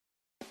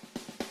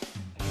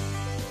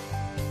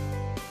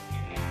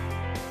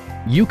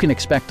You can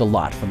expect a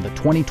lot from the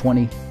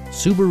 2020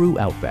 Subaru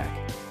Outback.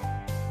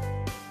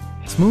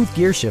 Smooth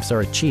gear shifts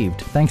are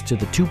achieved thanks to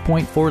the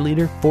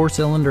 2.4-liter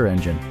four-cylinder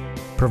engine,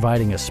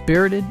 providing a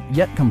spirited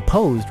yet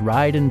composed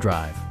ride and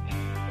drive.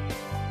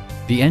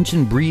 The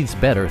engine breathes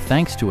better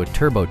thanks to a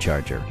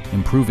turbocharger,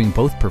 improving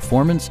both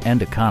performance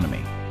and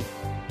economy.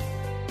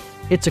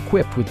 It's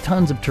equipped with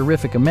tons of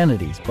terrific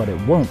amenities, but it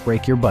won't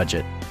break your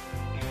budget.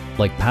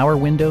 Like power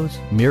windows,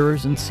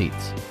 mirrors and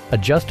seats,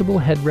 adjustable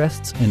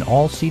headrests in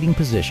all seating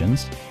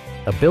positions,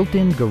 a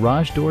built-in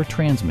garage door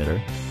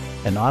transmitter,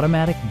 an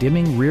automatic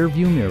dimming rear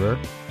view mirror,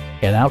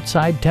 an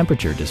outside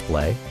temperature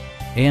display,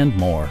 and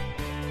more.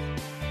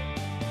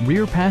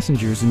 Rear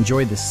passengers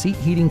enjoy the seat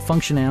heating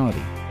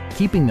functionality,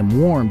 keeping them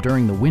warm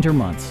during the winter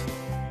months.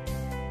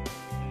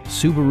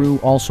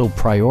 Subaru also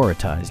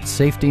prioritized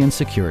safety and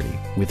security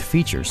with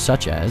features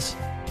such as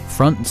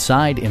front and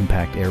side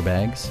impact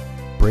airbags,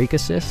 brake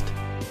assist,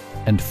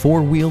 and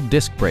four-wheel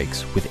disc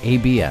brakes with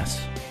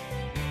ABS.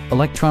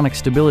 Electronic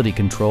stability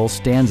control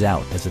stands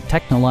out as a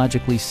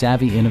technologically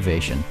savvy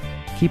innovation,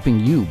 keeping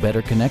you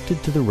better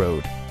connected to the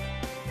road.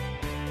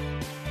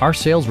 Our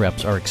sales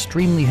reps are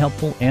extremely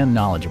helpful and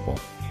knowledgeable.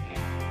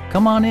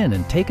 Come on in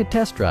and take a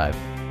test drive.